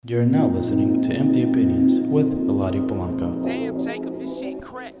You're now listening to Empty Opinions with Eladio Polanco. Damn, Jacob, this shit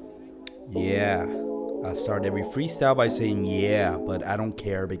crack. Yeah, I start every freestyle by saying yeah, but I don't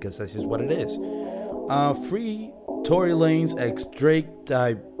care because that's just what it is. Free Tory Lanez x Drake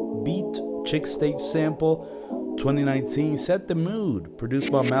Beat Chixtape Sample 2019 Set the Mood,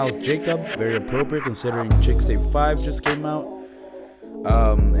 produced by Miles Jacob, very appropriate considering Chixtape 5 just came out.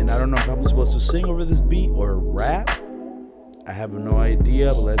 And I don't know if I'm supposed to sing over this beat or rap. I have no idea,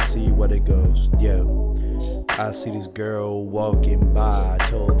 but let's see what it goes. Yeah, I see this girl walking by. I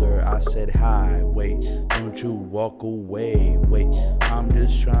told her, I said hi. Wait, don't you walk away. Wait, I'm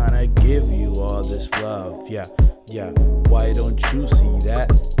just trying to give you all this love. Yeah, why don't you see that?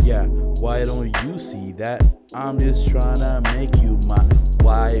 Yeah, why don't you see that? I'm just trying to make you my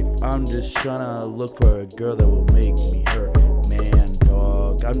wife. I'm just trying to look for a girl that will make me her man,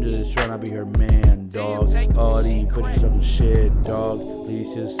 dog. I'm just trying to be her man, dog. All these pictures of shit, dog.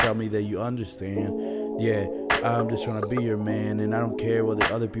 Please just tell me that you understand. Yeah, I'm just trying to be your man, and I don't care what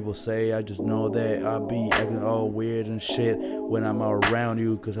the other people say. I just know that I'll be acting all weird and shit when I'm around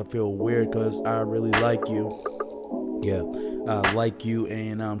you, because I feel weird because I really like you. Yeah, I like you,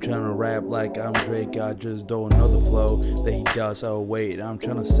 and I'm trying to rap like I'm Drake. I just don't know the flow that he does. Oh wait, I'm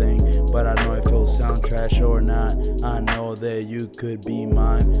trying to sing, but I know if it'll sound trash or not. I know that you could be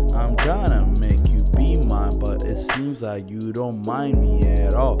mine. I'm trying to make you be mine, but it seems like you don't mind me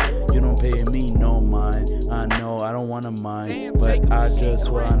at all. You don't pay me no mind. I know I don't want to mind, but I just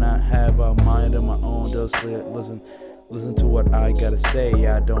wanna have a mind of my own. Just listen to what I gotta say.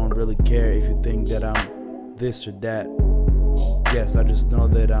 I don't really care if you think that I'm this or that. Yes, I just know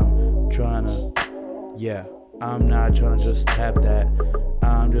that I'm trying to, yeah, I'm not trying to just tap that.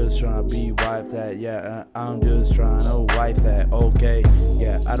 I'm just trying to be wife that. Yeah, I'm just trying to wife that. Okay,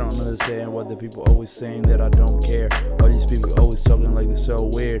 yeah, I don't understand what the people always saying that I don't care. All these people always talking like they're so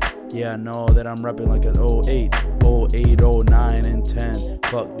weird. Yeah, I know that I'm rapping like an 08, 09, and 10.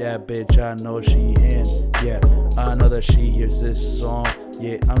 Fuck that bitch, I know she in. Yeah, I know that she hears this song.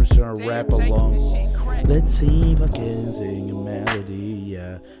 Yeah, I'm just trying to rap along. Let's see if I can sing a melody.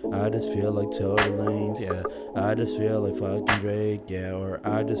 Yeah, I just feel like Tory Lanez. Yeah, I just feel like fucking Drake. Yeah, or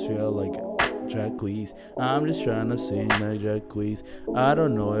I just feel like Jacquees. I'm just trying to sing like Jacquees. I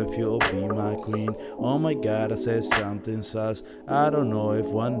don't know if you'll be my queen. Oh my God, I said something sus. I don't know if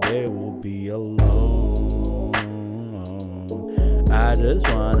one day we'll be alone. I just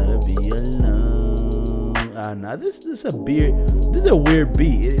wanna be alone. Now this is a weird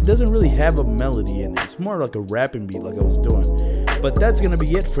beat. It doesn't really have a melody in it. It's more like a rapping beat, like I was doing. But that's gonna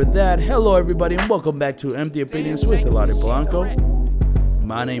be it for that. Hello, everybody, and welcome back to Empty Opinions with Eladio Polanco.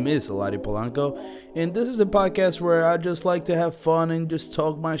 My name is Eladio Polanco, and this is the podcast where I just like to have fun and just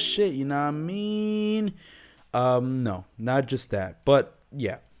talk my shit. You know what I mean? No, not just that, but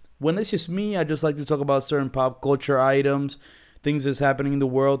yeah. When it's just me, I just like to talk about certain pop culture items. Things that's happening in the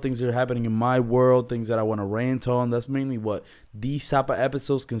world, things that are happening in my world, things that I want to rant on. That's mainly what these type of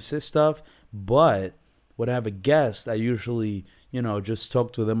episodes consist of. But when I have a guest, I usually, just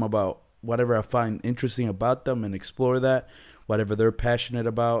talk to them about whatever I find interesting about them and explore that, whatever they're passionate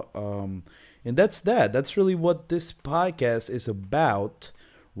about. And that's that. That's really what this podcast is about,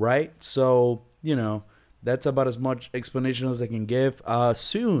 right? So, that's about as much explanation as I can give.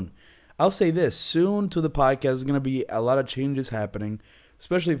 Soon. I'll say this, soon to the podcast, there's going to be a lot of changes happening,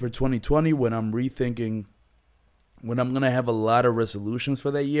 especially for 2020 when I'm going to have a lot of resolutions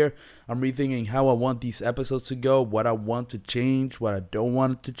for that year. I'm rethinking how I want these episodes to go, what I want to change, what I don't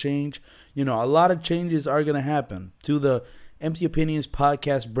want to change. A lot of changes are going to happen to the Empty Opinions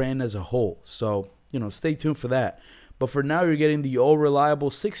podcast brand as a whole. So, stay tuned for that. But for now, you're getting the all reliable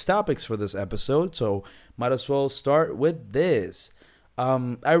 6 topics for this episode. So might as well start with this.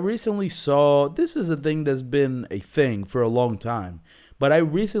 I recently saw, this is a thing that's been a thing for a long time, but I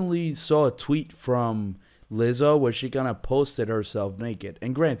recently saw a tweet from Lizzo where she kind of posted herself naked.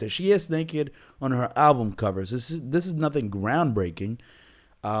 And granted, she is naked on her album covers. This is nothing groundbreaking.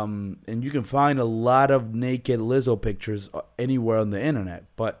 And you can find a lot of naked Lizzo pictures anywhere on the internet.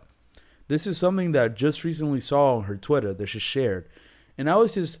 But this is something that I just recently saw on her Twitter that she shared. And I'll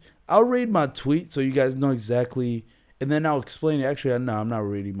read my tweet so you guys know exactly. And then I'll explain it. Actually, no, I'm not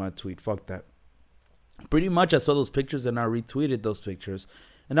reading my tweet. Fuck that. Pretty much I saw those pictures and I retweeted those pictures.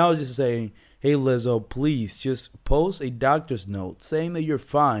 And I was just saying, hey, Lizzo, please just post a doctor's note saying that you're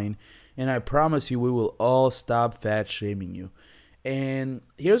fine. And I promise you we will all stop fat shaming you. And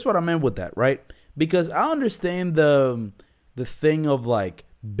here's what I meant with that, right? Because I understand the thing of like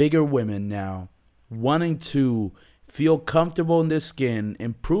bigger women now wanting to feel comfortable in their skin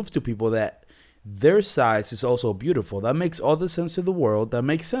and prove to people that their size is also beautiful. That makes all the sense in the world. That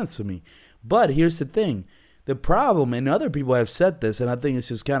makes sense to me. But here's the thing. The problem, and other people have said this, and I think it's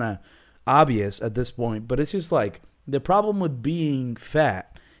just kind of obvious at this point, but it's just like the problem with being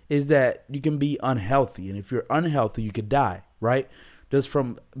fat is that you can be unhealthy. And if you're unhealthy, you could die, right? Just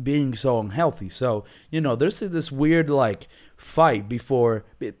from being so unhealthy. So, there's this weird like fight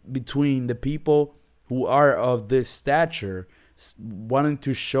between the people who are of this stature wanting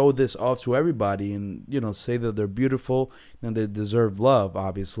to show this off to everybody and, say that they're beautiful and they deserve love,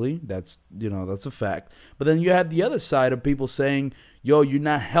 obviously. That's a fact. But then you have the other side of people saying, yo, you're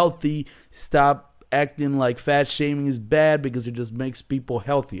not healthy. Stop acting like fat shaming is bad because it just makes people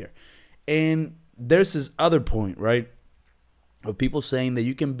healthier. And there's this other point, right? Of people saying that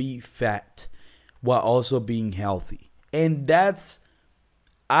you can be fat while also being healthy. And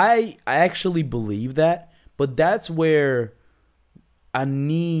I actually believe that, but that's where I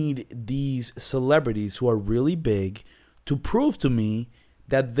need these celebrities who are really big to prove to me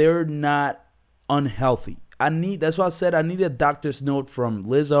that they're not unhealthy. That's why I said I need a doctor's note from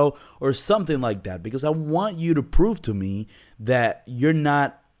Lizzo or something like that, because I want you to prove to me that you're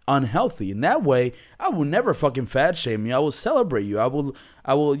not unhealthy. And that way, I will never fucking fat shame you. I will celebrate you. I will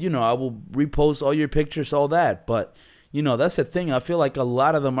repost all your pictures, all that. But, that's the thing. I feel like a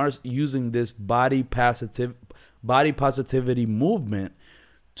lot of them are using this body positivity movement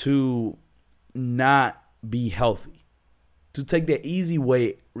to not be healthy, to take the easy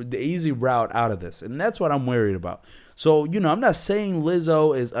route out of this. And that's what I'm worried about. So, I'm not saying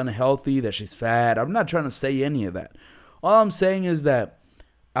Lizzo is unhealthy, that she's fat. I'm not trying to say any of that. All I'm saying is that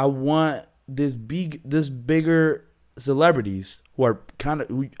I want this bigger celebrities who are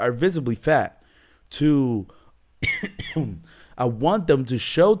visibly fat to I want them to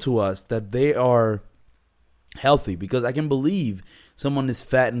show to us that they are healthy, because I can believe someone is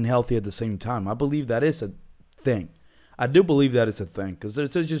fat and healthy at the same time. I believe that is a thing. I do believe that is a thing, because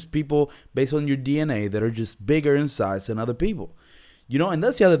there's just people based on your DNA that are just bigger in size than other people. And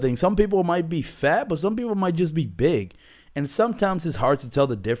that's the other thing. Some people might be fat, but some people might just be big. And sometimes it's hard to tell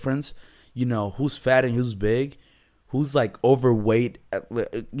the difference, who's fat and who's big, who's like overweight,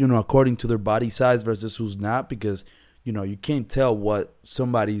 according to their body size versus who's not, because, you can't tell what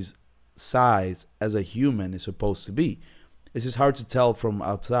somebody's size as a human is supposed to be. It's just hard to tell from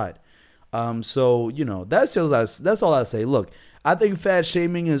outside. So, that's all I say. Look, I think fat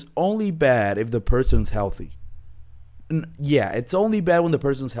shaming is only bad if the person's healthy. Yeah, it's only bad when the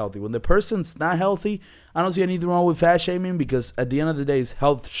person's healthy. When the person's not healthy, I don't see anything wrong with fat shaming, because at the end of the day, it's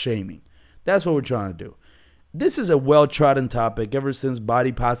health shaming. That's what we're trying to do. This is a well-trodden topic ever since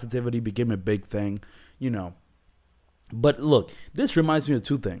body positivity became a big thing, But look, this reminds me of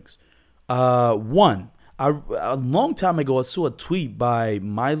two things. One, a long time ago, I saw a tweet by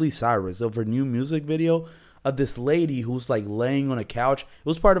Miley Cyrus of her new music video of this lady who's like laying on a couch. It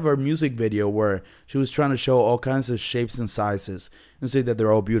was part of her music video where she was trying to show all kinds of shapes and sizes and say that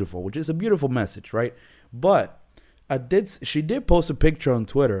they're all beautiful, which is a beautiful message, right? But she did post a picture on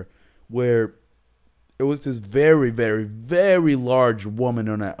Twitter where it was this very, very, very large woman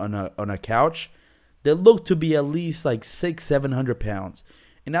on a couch that looked to be at least like 600-700 pounds.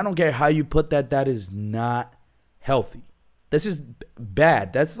 And I don't care how you put that, that is not healthy. That's just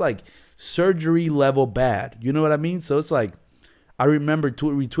bad. That's like surgery level bad. You know what I mean? So it's like, I remember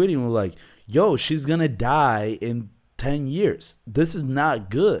retweeting like, yo, she's going to die in 10 years. This is not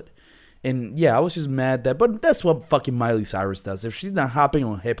good. And yeah, I was just mad but that's what fucking Miley Cyrus does. If she's not hopping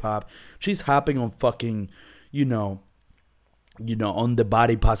on hip hop, she's hopping on fucking, on the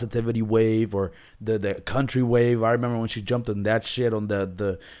body positivity wave or the country wave. I remember when she jumped on that shit, on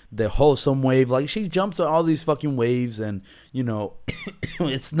the wholesome wave. Like, she jumps on all these fucking waves, and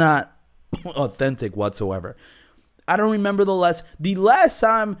it's not authentic whatsoever. I don't remember the last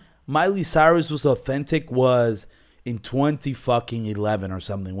time Miley Cyrus was authentic was in 2011 or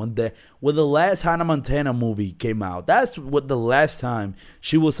something, when the last Hannah Montana movie came out. That's what the last time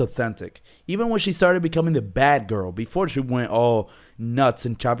she was authentic. Even when she started becoming the bad girl, before she went all nuts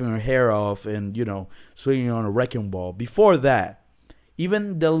and chopping her hair off and swinging on a wrecking ball. Before that,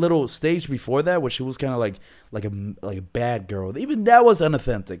 even the little stage before that, where she was kind of like a bad girl, even that was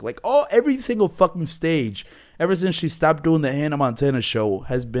unauthentic. Like, every single fucking stage ever since she stopped doing the Hannah Montana show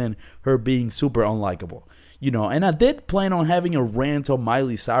has been her being super unlikable. And I did plan on having a rant on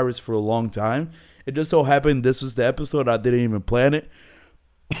Miley Cyrus for a long time. It just so happened this was the episode. I didn't even plan it.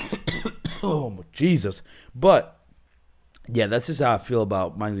 Oh, Jesus. But, yeah, that's just how I feel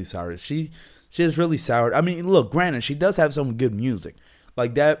about Miley Cyrus. She is really sour. I mean, look, granted, she does have some good music.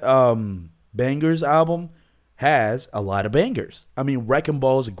 Like that Bangers album has a lot of bangers. I mean, Wrecking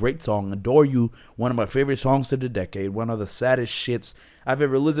Ball is a great song. Adore You, one of my favorite songs of the decade. One of the saddest shits I've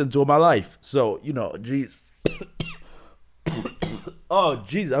ever listened to in my life. So, jeez. Oh,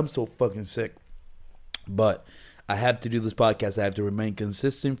 jeez, I'm so fucking sick. But I have to do this podcast. I have to remain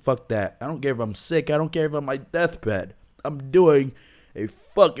consistent. Fuck that. I don't care if I'm sick. I don't care if I'm on my deathbed. I'm doing a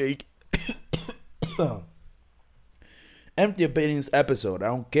fucking Empty Opinions episode. I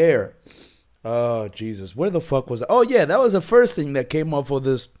don't care. Oh, Jesus. Where the fuck was I? Oh, yeah, that was the first thing that came off of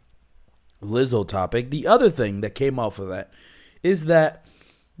this Lizzo topic. The other thing that came off of that is that,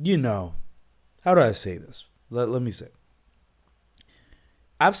 how do I say this? Let me say.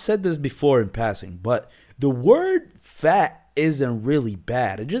 I've said this before in passing, but the word fat isn't really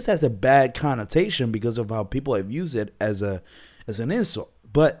bad. It just has a bad connotation because of how people have used it as an insult.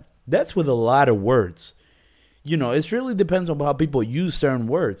 But that's with a lot of words. It really depends on how people use certain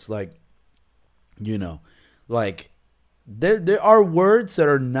words. Like, there are words that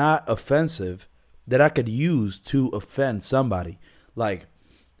are not offensive that I could use to offend somebody. Like,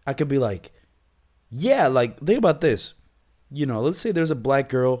 I could be like, yeah, like, think about this. Let's say there's a black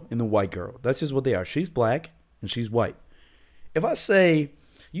girl and a white girl. That's just what they are. She's black and she's white. If I say,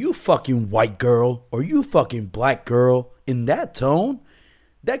 you fucking white girl or you fucking black girl in that tone,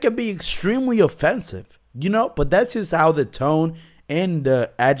 that could be extremely offensive, but that's just how the tone and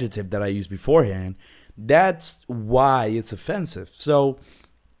the adjective that I used beforehand, that's why it's offensive. So,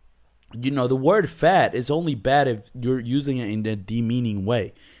 the word fat is only bad if you're using it in a demeaning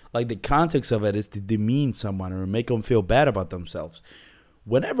way. Like, the context of it is to demean someone or make them feel bad about themselves.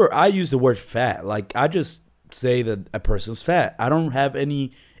 Whenever I use the word fat, like, I just say that a person's fat. I don't have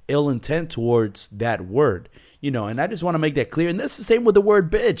any ill intent towards that word, and I just want to make that clear. And that's the same with the word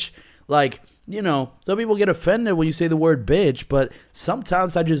bitch. Like, some people get offended when you say the word bitch, but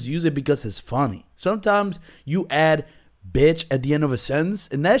sometimes I just use it because it's funny. Sometimes you add bitch at the end of a sentence,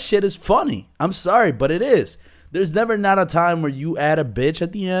 and that shit is funny. I'm sorry, but it is. There's never not a time where you add a bitch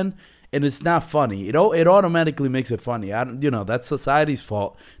at the end and it's not funny. It automatically makes it funny. That's society's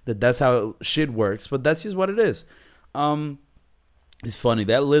fault that's how shit works, but that's just what it is. It's funny.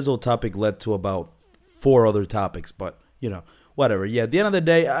 That Lizzo topic led to about 4 other topics, but, whatever. Yeah, at the end of the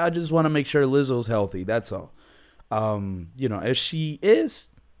day, I just want to make sure Lizzo's healthy. That's all. If she is,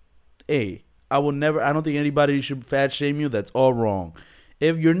 I don't think anybody should fat shame you. That's all wrong.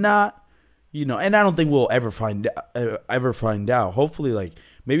 If you're not, and I don't think we'll ever find out. Hopefully, like,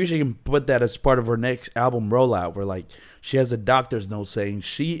 maybe she can put that as part of her next album rollout where, like, she has a doctor's note saying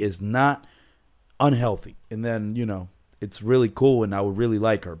she is not unhealthy. And then, it's really cool and I would really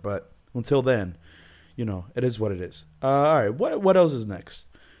like her. But until then, it is what it is. All right, what else is next?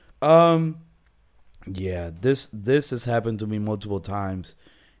 Yeah, this has happened to me multiple times.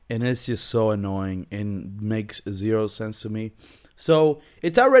 And it's just so annoying and makes zero sense to me. So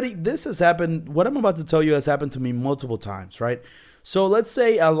this has happened. What I'm about to tell you has happened to me multiple times, right? So let's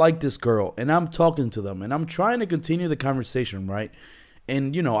say I like this girl and I'm talking to them and I'm trying to continue the conversation, right?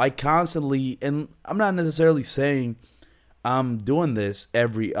 And, I constantly, and I'm not necessarily saying I'm doing this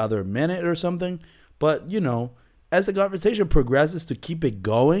every other minute or something, but, as the conversation progresses to keep it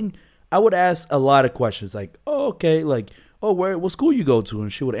going, I would ask a lot of questions like, oh, okay, like, oh, what school you go to?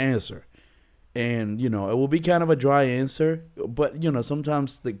 And she would answer. And, it will be kind of a dry answer. But,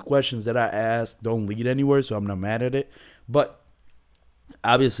 sometimes the questions that I ask don't lead anywhere, so I'm not mad at it. But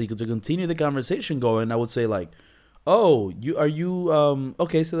obviously, to continue the conversation going, I would say like, oh,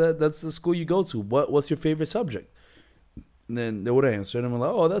 okay, so that's the school you go to. What's your favorite subject? And then they would answer, and I'm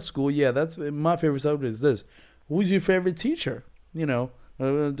like, oh, that's school. Yeah, that's my favorite subject is this. Who's your favorite teacher? How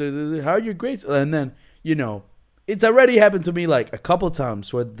are your grades? And then, it's already happened to me like a couple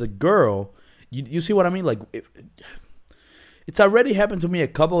times where the girl, you see what I mean? Like, it's already happened to me a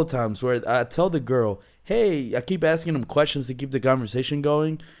couple of times where I tell the girl, hey, I keep asking them questions to keep the conversation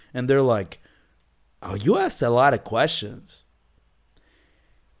going. And they're like, oh, you asked a lot of questions.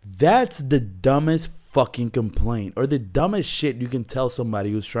 That's the dumbest fucking complaint or the dumbest shit you can tell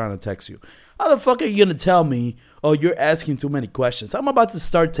somebody who's trying to text you. How the fuck are you going to tell me, oh, you're asking too many questions? I'm about to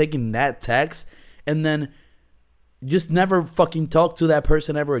start taking that text and then just never fucking talk to that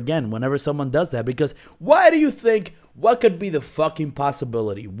person ever again whenever someone does that. Because why do you think, what could be the fucking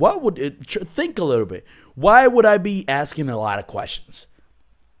possibility? What would it, think a little bit. Why would I be asking a lot of questions?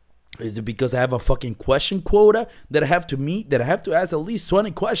 Is it because I have a fucking question quota that I have to meet, that I have to ask at least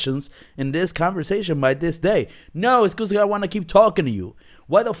 20 questions in this conversation by this day? No, it's because I want to keep talking to you.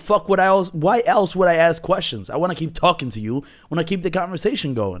 Why else would I ask questions? I want to keep talking to you. I want to keep the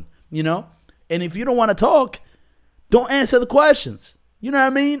conversation going, And if you don't want to talk, don't answer the questions. You know what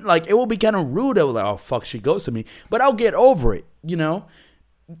I mean? Like, it will be kind of rude. I was like, oh, fuck, she goes to me. But I'll get over it, you know?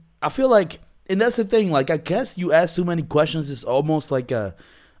 I feel like, and that's the thing, like, I guess you ask too many questions. It's almost like a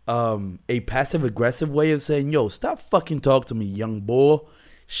passive-aggressive way of saying, yo, stop fucking talking to me, young boy.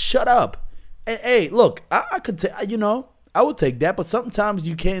 Shut up. And, hey, look, I could, I would take that, but sometimes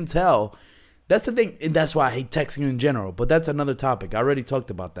you can't tell. That's the thing, and that's why I hate texting in general, but that's another topic. I already talked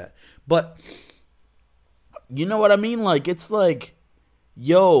about that. But, you know what I mean? Like, it's like,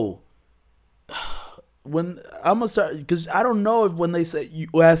 yo, when I'm gonna start, because I don't know if when they say you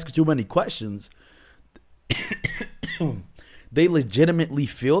ask too many questions, they legitimately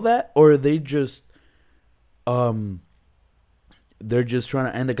feel that, or they're just trying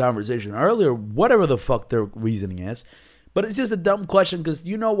to end the conversation earlier, whatever the fuck their reasoning is. But it's just a dumb question, because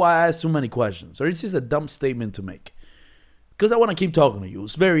you know why I ask too many questions, or it's just a dumb statement to make, because I want to keep talking to you.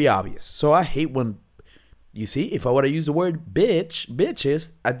 It's very obvious. So I hate when, you see, if I would have used the word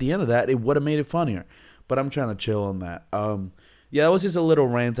bitches at the end of that, it would have made it funnier. But I'm trying to chill on that. Yeah, that was just a little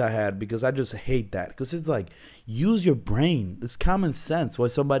rant I had, because I just hate that. Because it's like, use your brain. It's common sense why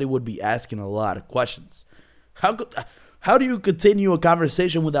somebody would be asking a lot of questions. How do you continue a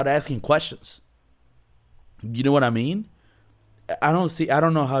conversation without asking questions? You know what I mean? I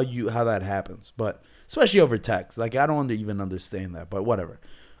don't know how that happens, but especially over text. Like, I don't even understand that, but whatever.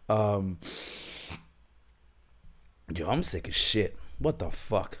 Yo, I'm sick as shit. What the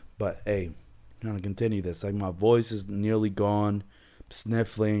fuck? But hey, I'm gonna continue this. Like, my voice is nearly gone. I'm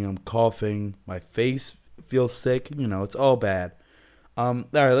sniffling. I'm coughing. My face feels sick. You know, it's all bad. All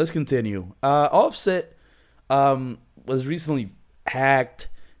right, let's continue. Offset was recently hacked,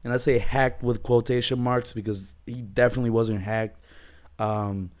 and I say hacked with quotation marks because he definitely wasn't hacked.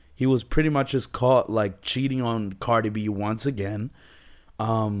 He was pretty much just caught like cheating on Cardi B once again,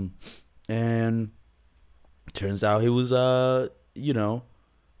 and turns out he was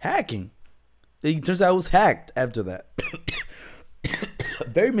hacking. It turns out it was hacked after that.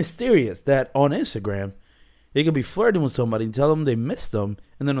 Very mysterious that on Instagram they could be flirting with somebody and tell them they missed them,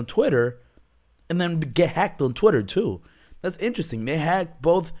 and then on Twitter, and then get hacked on Twitter too. That's interesting. They hacked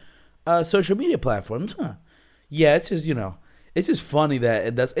both social media platforms. Huh. Yeah, it's just, it's just funny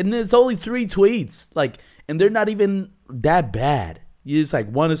and it's only 3 tweets, like, and they're not even that bad. You just like,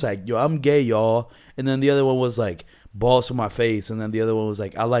 one is like, yo, I'm gay, y'all, and then the other one was like, balls for my face, and then the other one was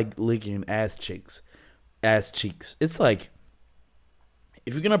like, I like licking ass cheeks. It's like,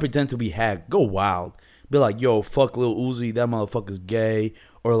 if you're gonna pretend to be hacked, go wild. Be like, yo, fuck Lil Uzi, that motherfucker's gay.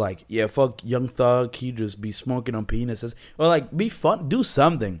 Or like, yeah, fuck Young Thug, he just be smoking on penises. Or like, be fun, do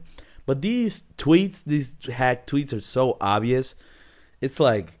something. But these tweets, these hack tweets are so obvious. It's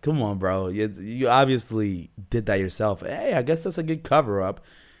like, come on, bro. You obviously did that yourself. Hey, I guess that's a good cover up,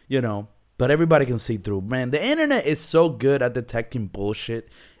 But everybody can see through. Man, the internet is so good at detecting bullshit.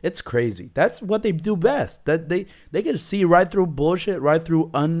 It's crazy. That's what they do best. That they can see right through bullshit, right through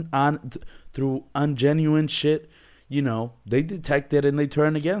through ungenuine shit. They detect it and they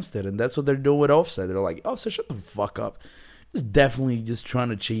turn against it. And that's what they're doing with Offset. They're like, Offset, shut the fuck up. He's definitely just trying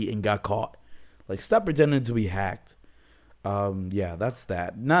to cheat and got caught. Like, stop pretending to be hacked. Yeah, that's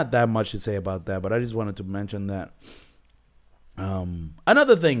that. Not that much to say about that, but I just wanted to mention that.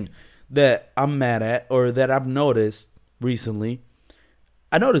 Another thing that I'm mad at, or that I've noticed recently,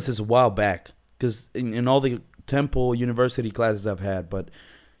 I noticed this a while back, because in all the Temple University classes I've had, but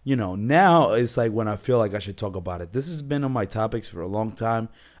now it's like when I feel like I should talk about it. This has been on my topics for a long time.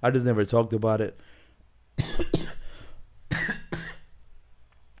 I just never talked about it.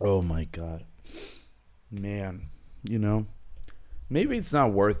 Oh my God, man, maybe it's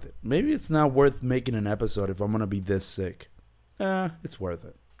not worth it. Maybe it's not worth making an episode if I'm gonna be this sick. It's worth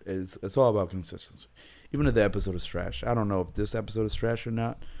it. It's all about consistency. Even if the episode is trash. I don't know if this episode is trash or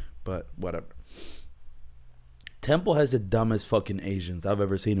not, but whatever. Temple has the dumbest fucking Asians I've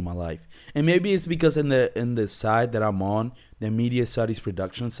ever seen in my life. And maybe it's because in the side that I'm on, the media studies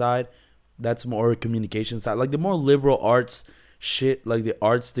production side, that's more communication side. Like the more liberal arts shit, like the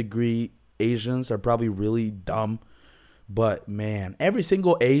arts degree Asians are probably really dumb. But man, every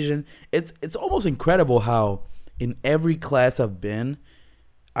single Asian, it's almost incredible how in every class I've been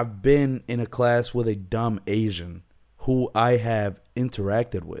in a class with a dumb Asian who I have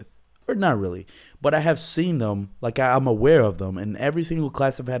interacted with. Or not really, but I have seen them, like I'm aware of them. In every single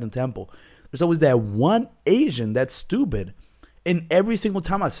class I've had in Temple, there's always that one Asian that's stupid. And every single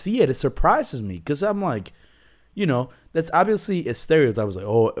time I see it, it surprises me. Because I'm like, that's obviously a stereotype. I was like,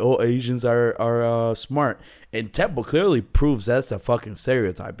 all Asians are smart. And Temple clearly proves that's a fucking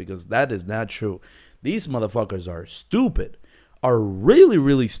stereotype, because that is not true. These motherfuckers are stupid. Are really,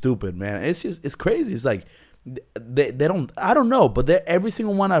 really stupid, man. It's crazy. It's like They don't. I don't know, but every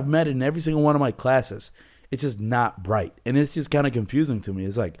single one I've met in every single one of my classes, it's just not bright, and it's just kind of confusing to me.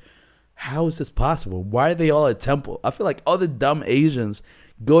 It's like, how is this possible? Why are they all at Temple? I feel like all the dumb Asians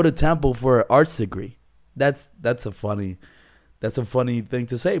go to Temple for an arts degree. That's a funny thing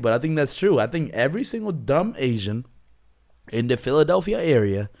to say, but I think that's true. I think every single dumb Asian in the Philadelphia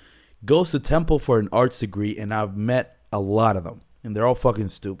area goes to Temple for an arts degree, and I've met a lot of them, and they're all fucking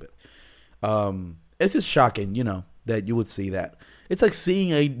stupid. It's just shocking, that you would see that. It's like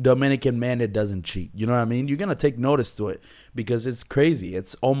seeing a Dominican man that doesn't cheat. You know what I mean? You're going to take notice to it because it's crazy.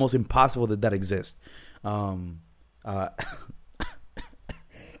 It's almost impossible that exists.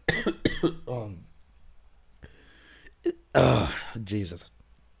 Jesus.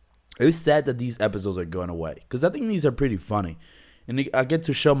 It's sad that these episodes are going away because I think these are pretty funny. And I get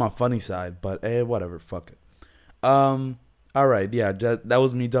to show my funny side, but whatever, fuck it. All right, yeah, that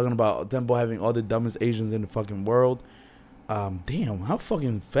was me talking about Temple having all the dumbest Asians in the fucking world. Damn, how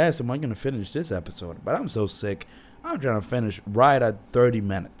fucking fast am I going to finish this episode? But I'm so sick. I'm trying to finish right at 30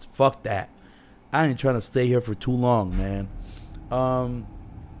 minutes. Fuck that. I ain't trying to stay here for too long, man.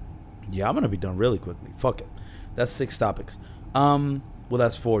 Yeah, I'm going to be done really quickly. Fuck it. That's 6 topics. Well,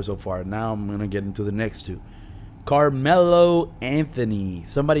 that's 4 so far. Now I'm going to get into the next 2. Carmelo Anthony.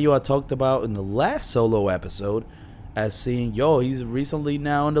 Somebody who I talked about in the last solo episode as seeing, he's recently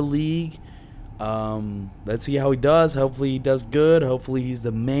now in the league. Let's see how he does. Hopefully he does good. Hopefully he's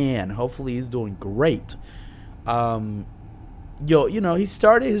the man. Hopefully he's doing great. He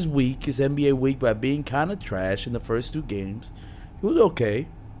started his NBA week by being kind of trash in the first 2 games. He was okay.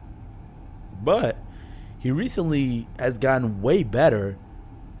 But he recently has gotten way better.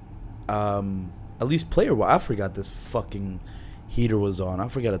 At least player-wise. I forgot this fucking heater was on. I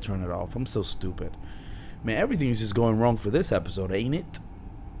forgot to turn it off. I'm so stupid. Man, everything is just going wrong for this episode, ain't it?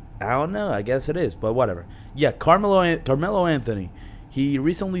 I don't know. I guess it is, but whatever. Yeah, Carmelo Anthony. He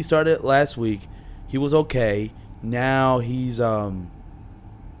recently started last week. He was okay. Now he's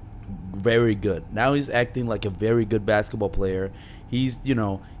very good. Now he's acting like a very good basketball player. He's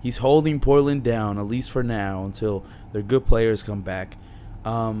holding Portland down, at least for now, until their good players come back.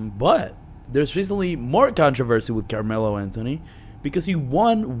 But there's recently more controversy with Carmelo Anthony because he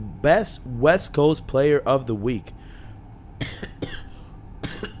won Best West Coast Player of the Week.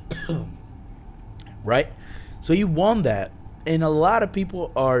 Right? So he won that, and a lot of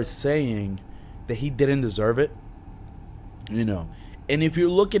people are saying that he didn't deserve it. And if you're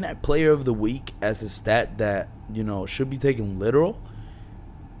looking at Player of the Week as a stat that, should be taken literal,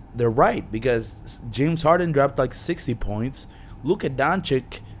 they're right, because James Harden dropped like 60 points. Luka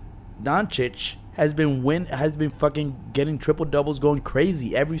Doncic has been fucking getting triple doubles, going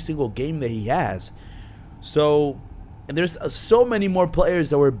crazy every single game that he has. So, and there's so many more players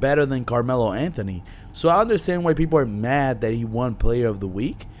that were better than Carmelo Anthony. So I understand why people are mad that he won Player of the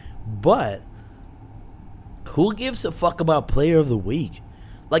Week, but who gives a fuck about Player of the Week?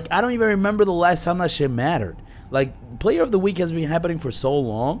 Like, I don't even remember the last time that shit mattered. Like, Player of the Week has been happening for so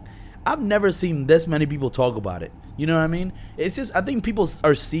long. I've never seen this many people talk about it. You know what I mean? It's just, I think people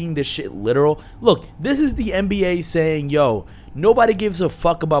are seeing this shit literal. Look, this is the NBA saying, nobody gives a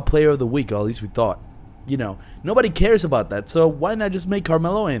fuck about Player of the Week, or at least we thought. Nobody cares about that. So why not just make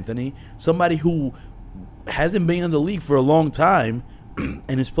Carmelo Anthony somebody who hasn't been in the league for a long time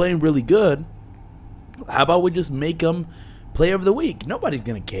and is playing really good? How about we just make him Player of the Week? Nobody's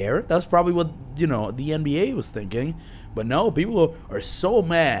going to care. That's probably what, the NBA was thinking. But no, people are so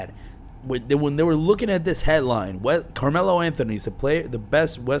mad when they were looking at this headline. Carmelo Anthony is the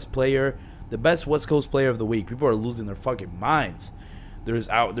best West Coast Player of the Week. People are losing their fucking minds. There's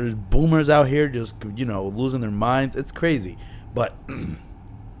boomers out here just, losing their minds. It's crazy. But, and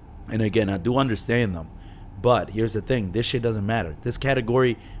again, I do understand them. But here's the thing. This shit doesn't matter. This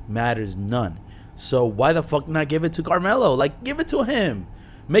category matters none. So why the fuck not give it to Carmelo? Like, give it to him.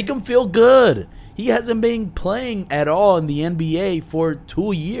 Make him feel good. He hasn't been playing at all in the NBA for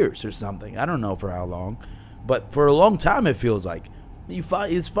 2 years or something. I don't know for how long. But for a long time, it feels like.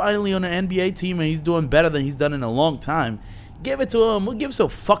 He's finally on an NBA team and he's doing better than he's done in a long time. Give it to him. Who gives a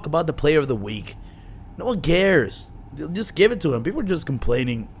fuck about the Player of the Week? No one cares. Just give it to him. People are just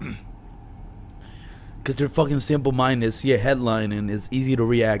complaining because they're fucking simple-minded. See a headline and it's easy to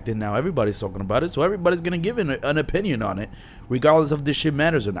react, and now everybody's talking about it, so everybody's going to give an opinion on it, regardless if this shit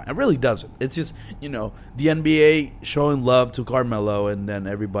matters or not. It really doesn't. It's just, the NBA showing love to Carmelo, and then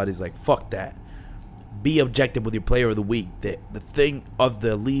everybody's like, fuck that. Be objective with your Player of the Week. The thing of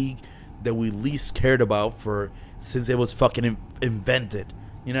the league that we least cared about since it was fucking invented.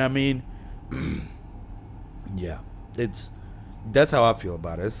 You know what I mean? Yeah. That's how I feel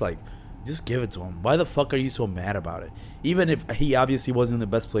about it. It's like, Just give it to him. Why the fuck are you so mad about it? Even if he obviously wasn't the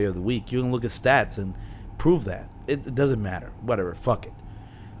best player of the week, you can look at stats and prove that. It doesn't matter. Whatever. Fuck it.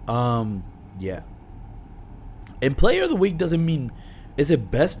 Yeah. And player of the week doesn't mean, is it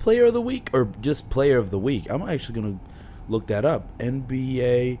best player of the week or just player of the week? I'm actually going to look that up.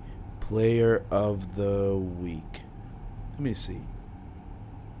 NBA player of the week. Let me see.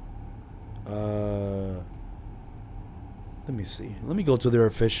 Let me see. Let me go to their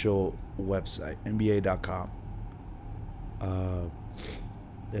official website, NBA.com.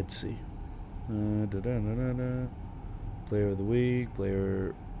 Let's see. Player of the week.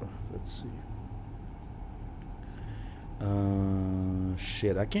 Player. Let's see.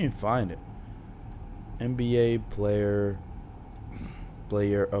 Shit, I can't find it. NBA player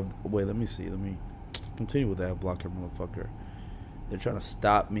of. Wait, let me see. Let me continue with that blocker, motherfucker. They're trying to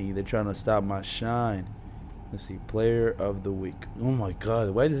stop me. They're trying to stop my shine. Let's see. Player of the week. Oh my god.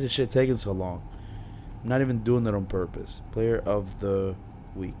 Why is this shit taking so long? I'm not even doing it on purpose. Player of the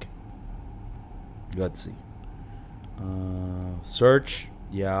week. Let's see. Search.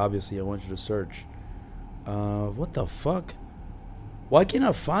 Yeah, obviously I want you to search. What the fuck? Why can't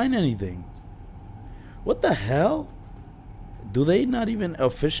I find anything? What the hell? Do they not even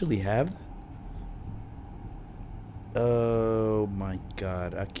officially have that? Oh my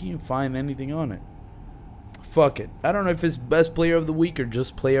god. I can't find anything on it. Fuck it. I don't know if it's best player of the week or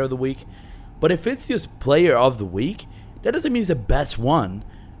just player of the week. But if it's just player of the week, that doesn't mean it's the best one.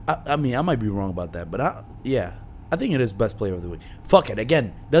 I mean, I might be wrong about that. But yeah. I think it is best player of the week. Fuck it.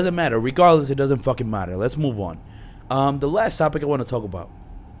 Again, doesn't matter. Regardless, it doesn't fucking matter. Let's move on. The last topic I want to talk about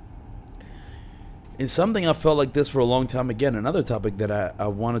is something I felt like this for a long time. Again, another topic that I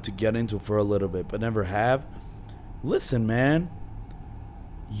wanted to get into for a little bit, but never have. Listen, man.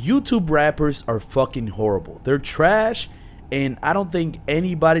 YouTube rappers are fucking horrible. They're trash. And I don't think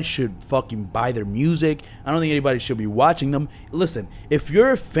anybody should fucking buy their music. I don't think anybody should be watching them. Listen, if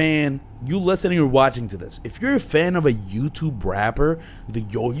you're a fan, you listening or watching to this, if you're a fan of a YouTube rapper, you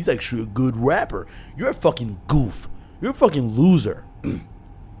think, yo, he's actually a good rapper, you're a fucking goof. You're a fucking loser.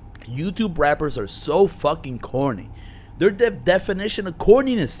 YouTube rappers are so fucking corny. They're the definition of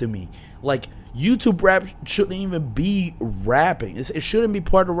corniness to me. Like, YouTube rap shouldn't even be rapping. It shouldn't be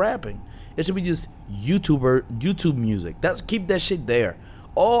part of rapping. It should be just YouTube music. Keep that shit there.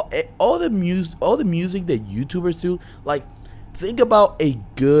 All the music that YouTubers do. Like, think about a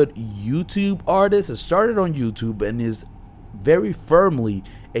good YouTube artist that started on YouTube and is very firmly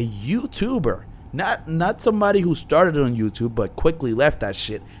a YouTuber. Not somebody who started on YouTube but quickly left that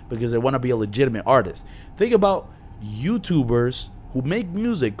shit because they want to be a legitimate artist. Think about YouTubers who make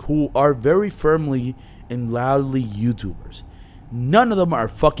music who are very firmly and loudly YouTubers. None of them are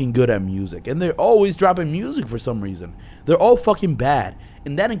fucking good at music. And they're always dropping music for some reason. They're all fucking bad.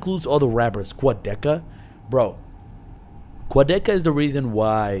 And that includes all the rappers. Quadeca. Bro. Quadeca is the reason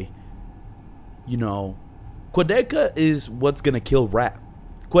why, Quadeca is what's going to kill rap.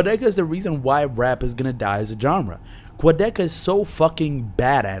 Quadeca is the reason why rap is going to die as a genre. Quadeca is so fucking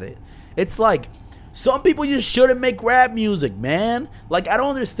bad at it. It's like, some people just shouldn't make rap music, man. Like, I don't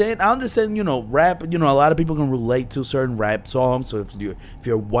understand. I understand, rap, a lot of people can relate to certain rap songs. So if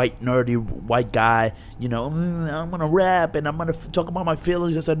you're a white, nerdy, white guy, I'm going to rap and I'm going to talk about my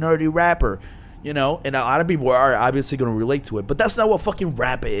feelings as a nerdy rapper, and a lot of people are obviously going to relate to it. But that's not what fucking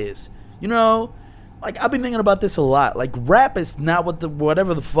rap is, Like, I've been thinking about this a lot. Like, rap is not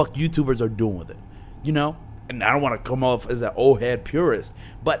whatever the fuck YouTubers are doing with it, And I don't want to come off as an old head purist,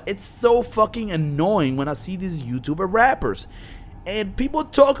 but it's so fucking annoying when I see these YouTuber rappers. And people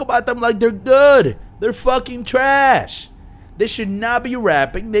talk about them like they're good. They're fucking trash. They should not be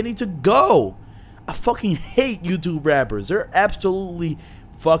rapping. They need to go. I fucking hate YouTube rappers. They're absolutely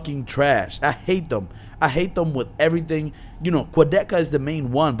fucking trash. I hate them. I hate them with everything. Quadeca is the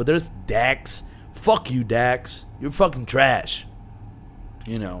main one, but there's Dax. Fuck you, Dax. You're fucking trash.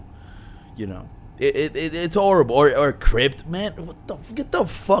 It's horrible. Or Crypt, man. Get the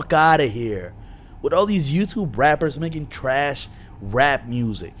fuck out of here. With all these YouTube rappers making trash rap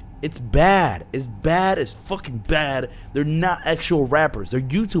music. It's bad. It's bad. It's fucking bad. They're not actual rappers. They're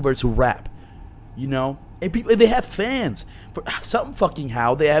YouTubers who rap. And people, they have fans. For some fucking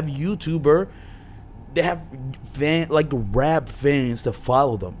how, they have they have rap fans to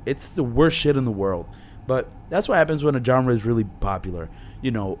follow them. It's the worst shit in the world. But that's what happens when a genre is really popular.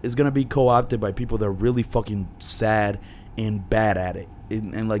 It's going to be co-opted by people that are really fucking sad and bad at it.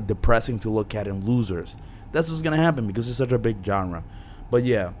 And like depressing to look at and losers. That's what's going to happen because it's such a big genre. But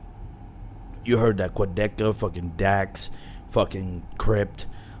yeah, you heard that. Quadeca, fucking Dax, fucking Crypt.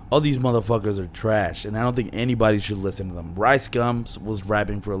 all these motherfuckers are trash, and I don't think anybody should listen to them. Rice Gums was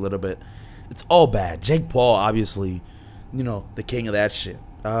rapping for a little bit. It's all bad. Jake Paul, obviously, the king of that shit.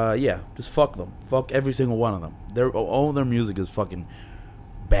 Yeah, just fuck them. Fuck every single one of them. All their music is fucking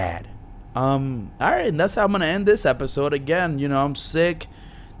bad. Alright, and that's how I'm gonna end this episode. Again, I'm sick.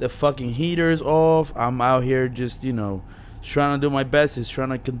 The fucking heater's off. I'm out here just, trying to do my best. Just trying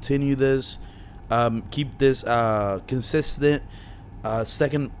to continue this. Keep this consistent.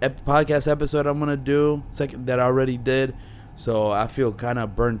 Second podcast episode I'm gonna do. Second that I already did. So I feel kind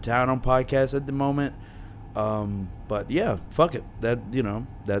of burnt out on podcasts at the moment. But yeah, fuck it.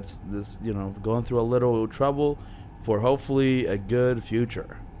 That's this, going through a little trouble for hopefully a good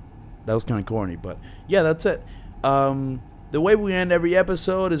future. That was kind of corny, but yeah, that's it. The way we end every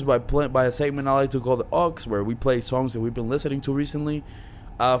episode is by a segment I like to call the Aux, where we play songs that we've been listening to recently.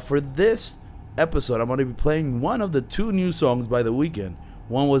 For this episode, I'm going to be playing one of the two new songs by The Weeknd.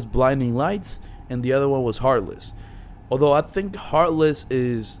 One was Blinding Lights, and the other one was Heartless. Although I think Heartless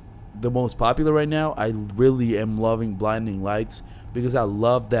is the most popular right now, I really am loving Blinding Lights because I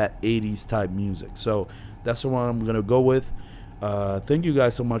love that 80s type music. So that's the one I'm going to go with. Thank you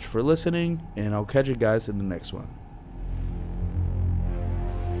guys so much for listening, and I'll catch you guys in the next one.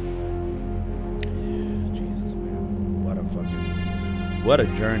 Jesus, man. What a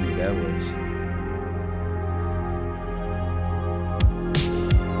journey that was.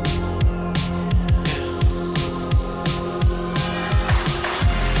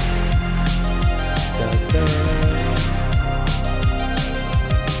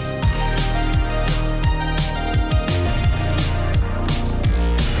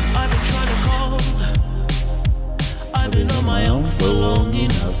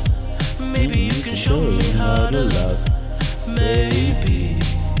 Maybe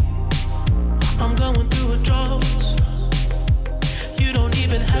I'm going through a drought. You don't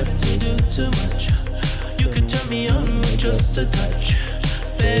even have to do too much. You can turn me on with just a touch,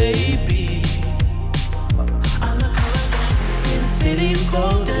 baby. I look around since city's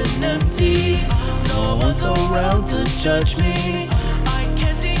cold and empty. No one's around to judge me. I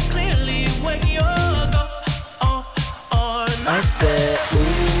can see clearly when you're gone. I said,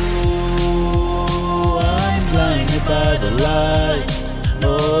 blinded by the lights.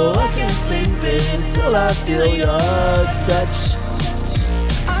 No, I can't sleep until I feel your touch.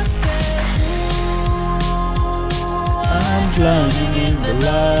 I said, I'm drowning in the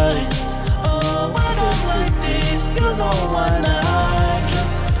light. Oh, I don't like this. You know why not?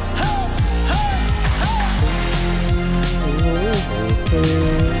 Just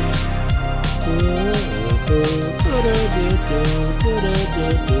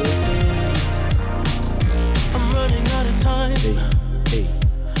I'm running out of time.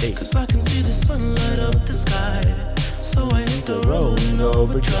 Hey. Cause I can see the sun light up the sky. So I hit the road in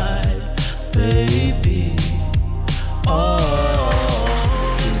overdrive, baby. Oh,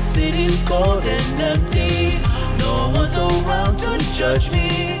 the city's cold and empty. No one's around to judge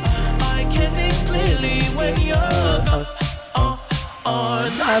me. I can see clearly when you're gone.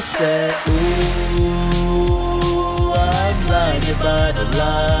 I said, ooh, I'm blinded by the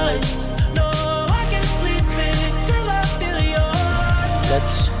lights. No, I can't sleep until I feel your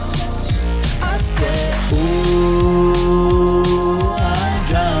touch. I said, ooh, I'm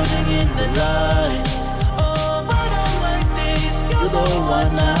drowning in the light. Oh, but I'm like this. You're the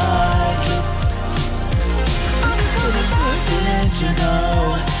one I just. I'm just gonna try to let you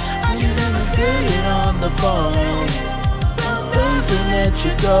know. I can never say it on the phone. Let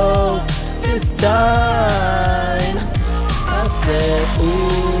you go this time. I said,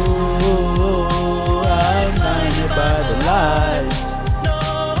 ooh, I'm blinded by the lights. No,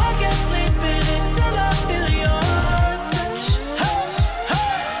 I can't sleep until I feel your touch.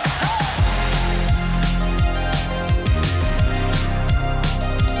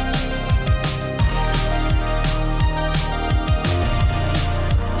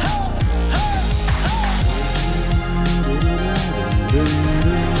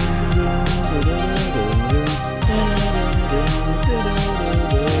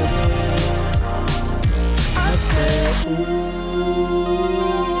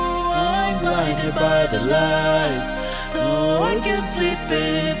 By the lights, no, I can't sleep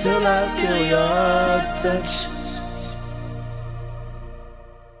until I feel your touch.